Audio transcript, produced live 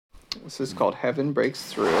This is called Heaven Breaks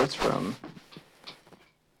Through. It's about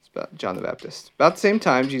John the Baptist. About the same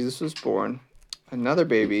time Jesus was born, another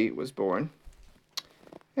baby was born,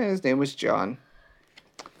 and his name was John.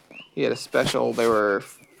 He had a special, they were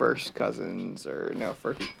first cousins, or no,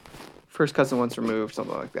 first cousin once removed,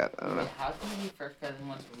 something like that. I don't know. How can you be first cousin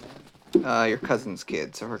once removed? Your cousin's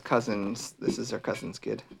kid. So her cousins, this is her cousin's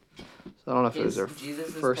kid. So I don't know if it was her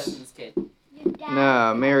Jesus' first. cousin's kid.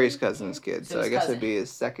 No, Mary's cousin's kid. So I guess it'd be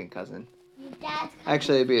his second cousin.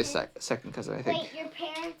 Actually, it'd be his second cousin, I think. Wait, your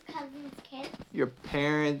parents' cousin's kid? Your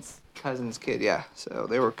parents' cousin's kid, yeah. So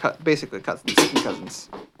they were basically cousins, second cousins.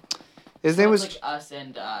 His name was... like us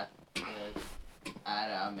and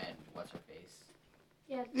Adam and what's her face?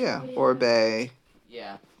 Yeah, Orbe.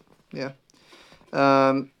 Yeah. Yeah.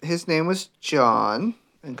 His name was John,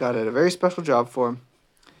 and God had a very special job for him.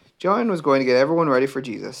 John was going to get everyone ready for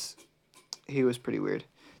Jesus. He was pretty weird.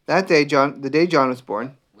 That day, the day John was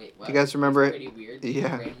born. Wait, what? Do you guys remember it? Pretty weird.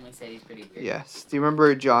 Yeah. You randomly said he's pretty weird. Yes. Do you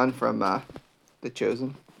remember John from The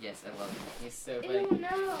Chosen? Yes, I love him. He's so I funny. don't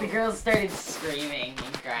know. The girls started screaming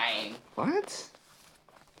and crying. What?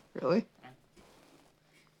 Really?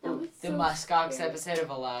 The Muskox episode of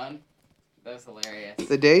Alone. That was hilarious.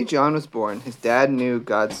 The day John was born, his dad knew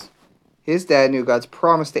God's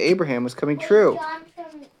promise to Abraham was coming true. John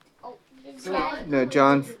from... Oh, So, John. No,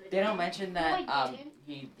 John. They don't mention that No, I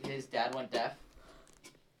his dad went deaf.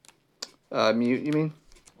 Mute, you mean?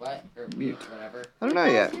 What? Or Mute. whatever. I don't know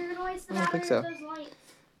yet. You're gonna waste the I don't think battery so. of those lights.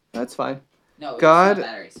 That's fine. No, God- it's not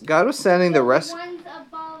batteries. God was sending the rest. The ones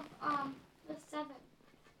above, the 7.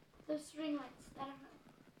 The string lights. I don't know.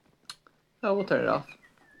 Oh, we'll turn it off.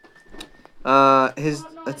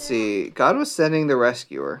 Let's see. God was sending the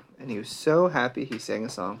rescuer, and he was so happy he sang a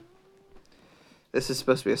song. This is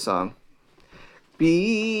supposed to be a song.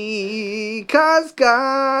 Because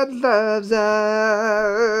God loves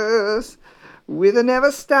us with a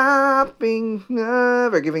never stopping,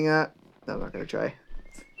 never giving up. No, I'm not going to try.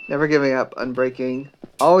 Never giving up, unbreaking,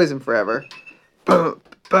 always and forever. Bum,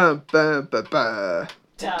 bum, bum, bum, bum.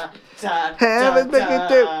 Heaven breaking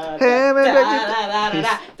through. Heaven breaking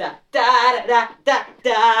through.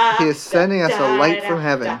 He is sending us a light from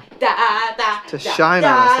heaven to shine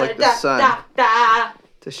on us like the sun,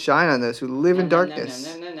 to shine on those who live in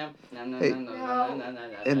darkness, in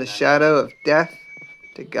the shadow of death,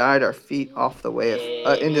 to guide our feet off the way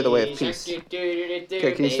of into the way of peace.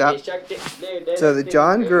 Okay, can you stop? So the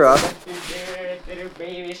John grew up,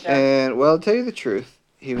 and well, to tell you the truth,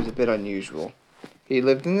 he was a bit unusual. He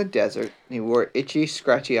lived in the desert, and he wore itchy,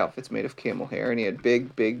 scratchy outfits made of camel hair, and he had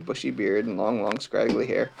big, bushy beard and long, scraggly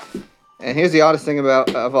hair. And here's the oddest thing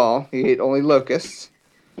of all: he ate only locusts,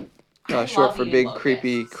 short for big,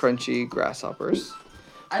 creepy, crunchy grasshoppers.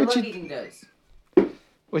 I love eating those.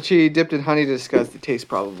 Which he dipped in honey to disguise the taste,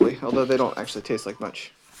 probably. Although they don't actually taste like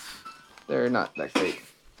much. They're not that great.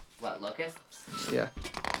 What, locusts? Yeah.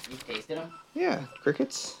 You've tasted them? Yeah,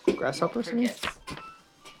 crickets, grasshoppers. I mean. Crickets.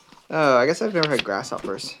 Oh, I guess I've never had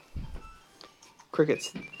grasshoppers.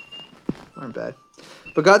 Crickets aren't bad.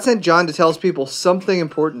 But God sent John to tell his people something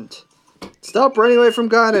important. Stop running away from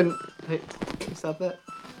God and... Hey, can you stop that?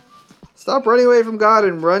 Stop running away from God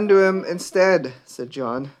and run to him instead, said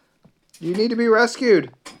John. You need to be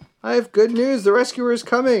rescued. I have good news. The rescuer is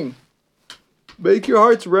coming. Make your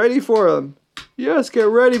hearts ready for him. Yes, get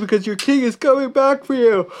ready because your king is coming back for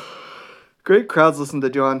you. Great crowds listened to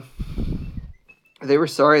John. They were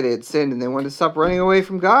sorry they had sinned and they wanted to stop running away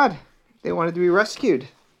from God. They wanted to be rescued.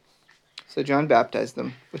 So John baptized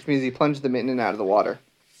them, which means he plunged them in and out of the water.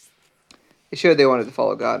 It showed they wanted to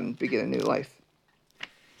follow God and begin a new life.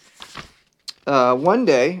 One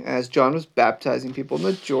day, as John was baptizing people in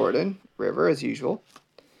the Jordan River, as usual,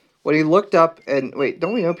 when he looked up and... Wait,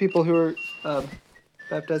 don't we know people who are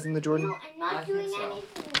baptizing the Jordan? No, I'm not doing anything.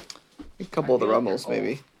 A couple of the Rummels,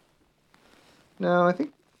 maybe. No, I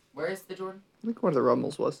think Where is the Jordan? one of the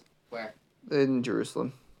Rummels was. Where? In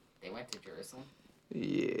Jerusalem. They went to Jerusalem.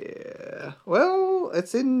 Yeah. Well,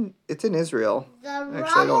 it's in Israel. The Actually,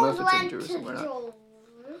 I don't know if it's in Rummels Jerusalem or went not. to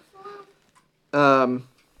Jerusalem?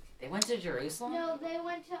 They went to Jerusalem? No, they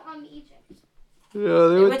went to Egypt. Yeah,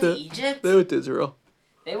 They went to Egypt? They went to Israel.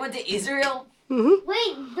 They went to Israel? Mm-hmm.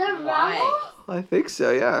 Wait, the Why? Rummels? I think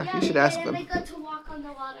so, yeah. You should ask them. They got to walk on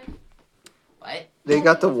the water. What? They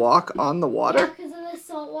got to walk on the Yeah, water? because of the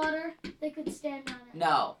salt water, they could stand on it.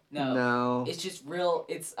 No. No. It's just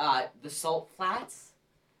it's the salt flats.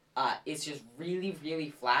 It's just really,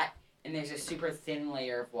 really flat, and there's a super thin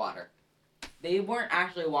layer of water. They weren't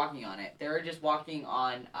actually walking on it. They were just walking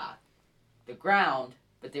on the ground,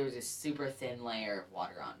 but there was a super thin layer of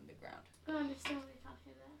water on the ground. I don't understand what you're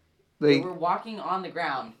talking They were walking on the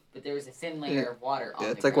ground, but there was a thin layer of water on the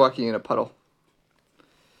ground. It's like walking in a puddle.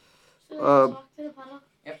 So they walked to the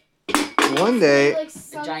puddle? One day... A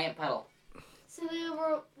giant puddle. So they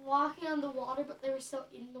were walking on the water, but they were still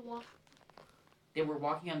in the water? They were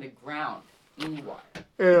walking on the ground, in the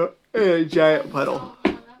water. In a giant puddle.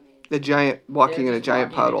 The giant walking in a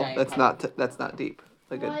giant puddle. That's not deep.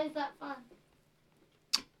 Like Why is that fun?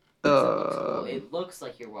 It looks cool. It looks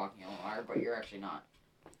like you're walking on water, but you're actually not.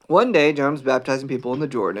 One day, John was baptizing people in the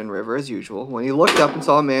Jordan River as usual when he looked up and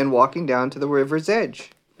saw a man walking down to the river's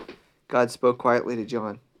edge. God spoke quietly to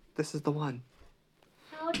John. This is the one.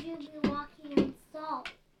 How would you be walking in salt?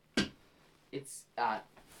 It's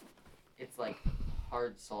like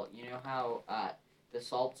hard salt. You know how the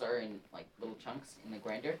salts are in like little chunks in the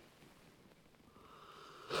grinder?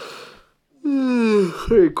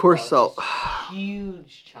 Very coarse salt.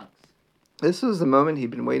 Huge chunks. This was the moment he'd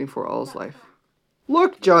been waiting for all his life.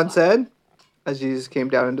 Look, John said, as Jesus came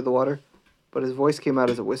down into the water. But his voice came out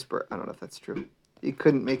as a whisper. I don't know if that's true. He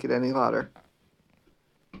couldn't make it any louder.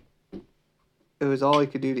 It was all he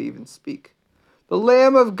could do to even speak. The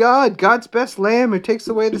Lamb of God, God's best lamb who takes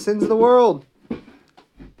away the sins of the world.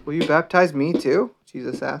 Will you baptize me too?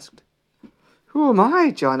 Jesus asked. Who am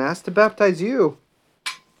I, John asked, to baptize you?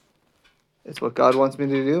 It's what God wants me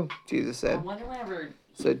to do, Jesus said. I wonder whenever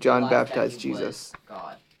So John baptized Jesus.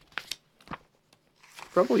 God.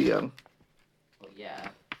 Probably young. Well, yeah.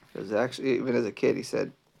 Because actually, even as a kid, he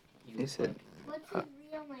said, What's his real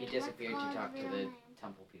name? He disappeared to talk to the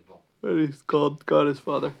temple people. and he's called God his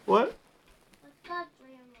Father. What? What's God's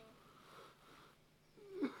real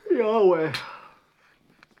name? Yahweh.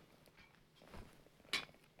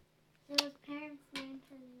 So his parents named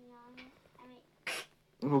him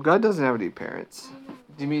Yahweh. Well, God doesn't have any parents. I know.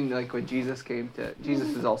 Do you mean like when Jesus came to... Jesus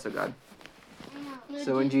is also God. I know.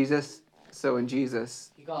 So when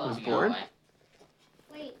Jesus He called was him born? Yahweh.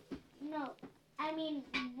 Wait, no. I mean,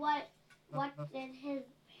 what did his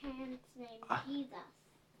parents name Jesus?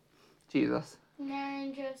 Jesus. Mary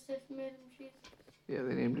and Joseph made him Jesus. Yeah,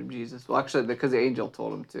 they named him Jesus. Well, actually, because the angel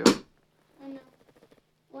told him to. I know.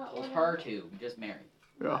 What Told would her to, just Mary.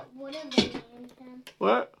 Yeah. What have they named him?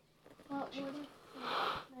 What? What would have they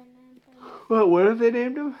named him? What have they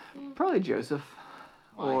named him? Yeah. Probably Joseph.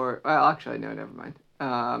 Why? Or, well, actually, no, never mind.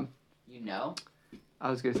 You know? I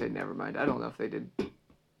was going to say never mind. I don't know if they did.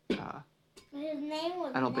 His name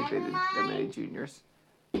was I don't think they did that many Nevermind. juniors.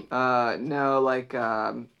 No, like,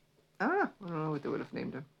 I don't know. I don't know what they would have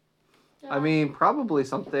named him. I mean, probably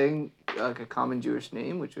something like a common Jewish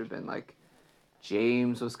name, which would have been like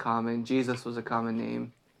James was common. Jesus was a common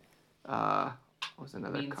name. What was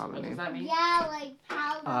another Means, common what does name? that mean? Yeah, like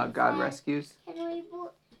how God Rescues. Can we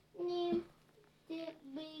name the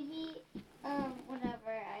baby whatever?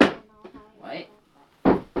 I don't know how. What?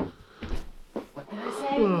 What did I So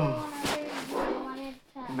say? whenever you wanted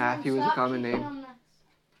to Matthew was a stop common picking name. on this.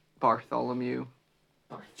 Bartholomew.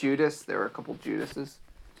 Judas. There were a couple Judases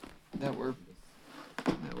that were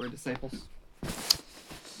disciples.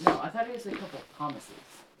 No, I thought it was a couple of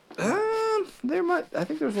Thomases. There might. I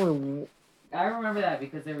think there was only. I remember that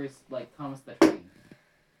because there was like Thomas the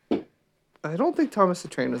Train. I don't think Thomas the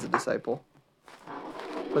Train was a disciple.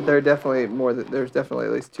 But there are definitely more. There's definitely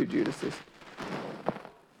at least two Judases.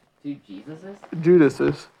 Two Jesuses?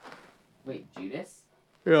 Judases. Wait, Judas?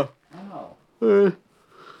 Yeah. Oh.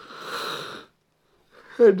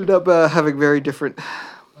 Ended up having very different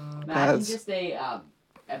Imagine paths. just a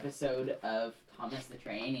episode of Thomas the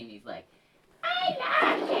Train and he's like, I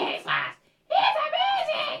love Jesus! He's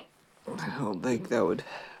amazing! I don't think that would.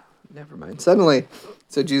 Never mind. Suddenly,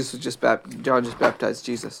 so Jesus was just John just baptized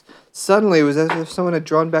Jesus. Suddenly, it was as if someone had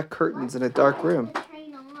drawn back curtains in a dark room. The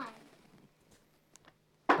train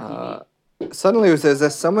on. Suddenly, it was as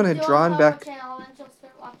if someone had Don't drawn tell back. what channel and she'll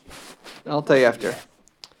start watching. I'll tell you after.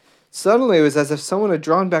 Suddenly, it was as if someone had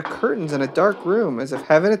drawn back curtains in a dark room, as if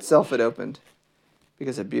heaven itself had opened,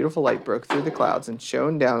 because a beautiful light broke through the clouds and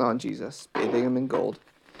shone down on Jesus, bathing him in gold.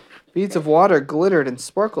 Beads of water glittered and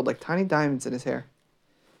sparkled like tiny diamonds in his hair.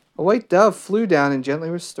 A white dove flew down and gently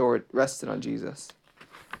rested on Jesus.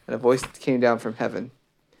 And a voice came down from heaven.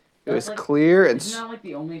 It was Like, clear and... Isn't that like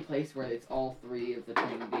the only place where it's all three of the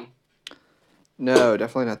Trinity? No,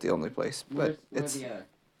 definitely not the only place. But Where's it's... the other?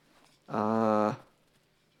 Uh,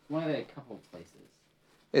 One of the couple of places.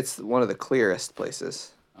 it's one of the clearest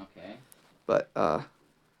places. Okay. But,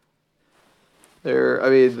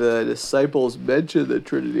 the disciples mention the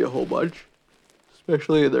Trinity a whole bunch.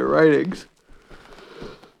 Especially in their writings.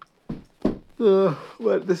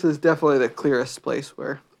 But this is definitely the clearest place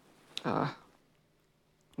where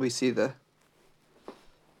we see the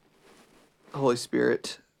Holy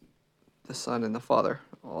Spirit the Son and the Father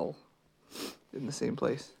all in the same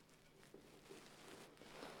place.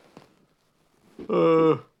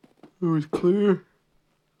 It was clear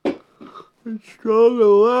and strong and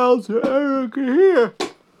loud so everyone could hear.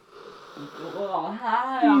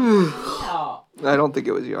 I don't think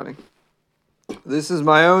it was yawning. This is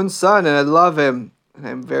my own son, and I love him, and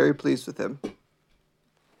I'm very pleased with him.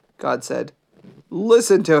 God said,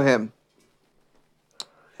 listen to him.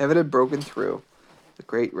 Heaven had broken through. The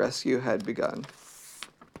great rescue had begun.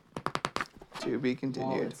 To be Well,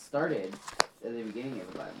 continued. it started at the beginning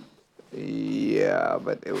of the Bible. Yeah,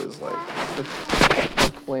 but it was like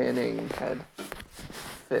the planning had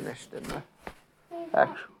finished in the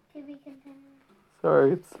actual. To be continued.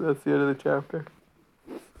 Sorry, that's the end of the chapter.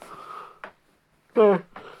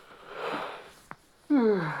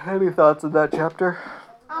 Any thoughts on that chapter?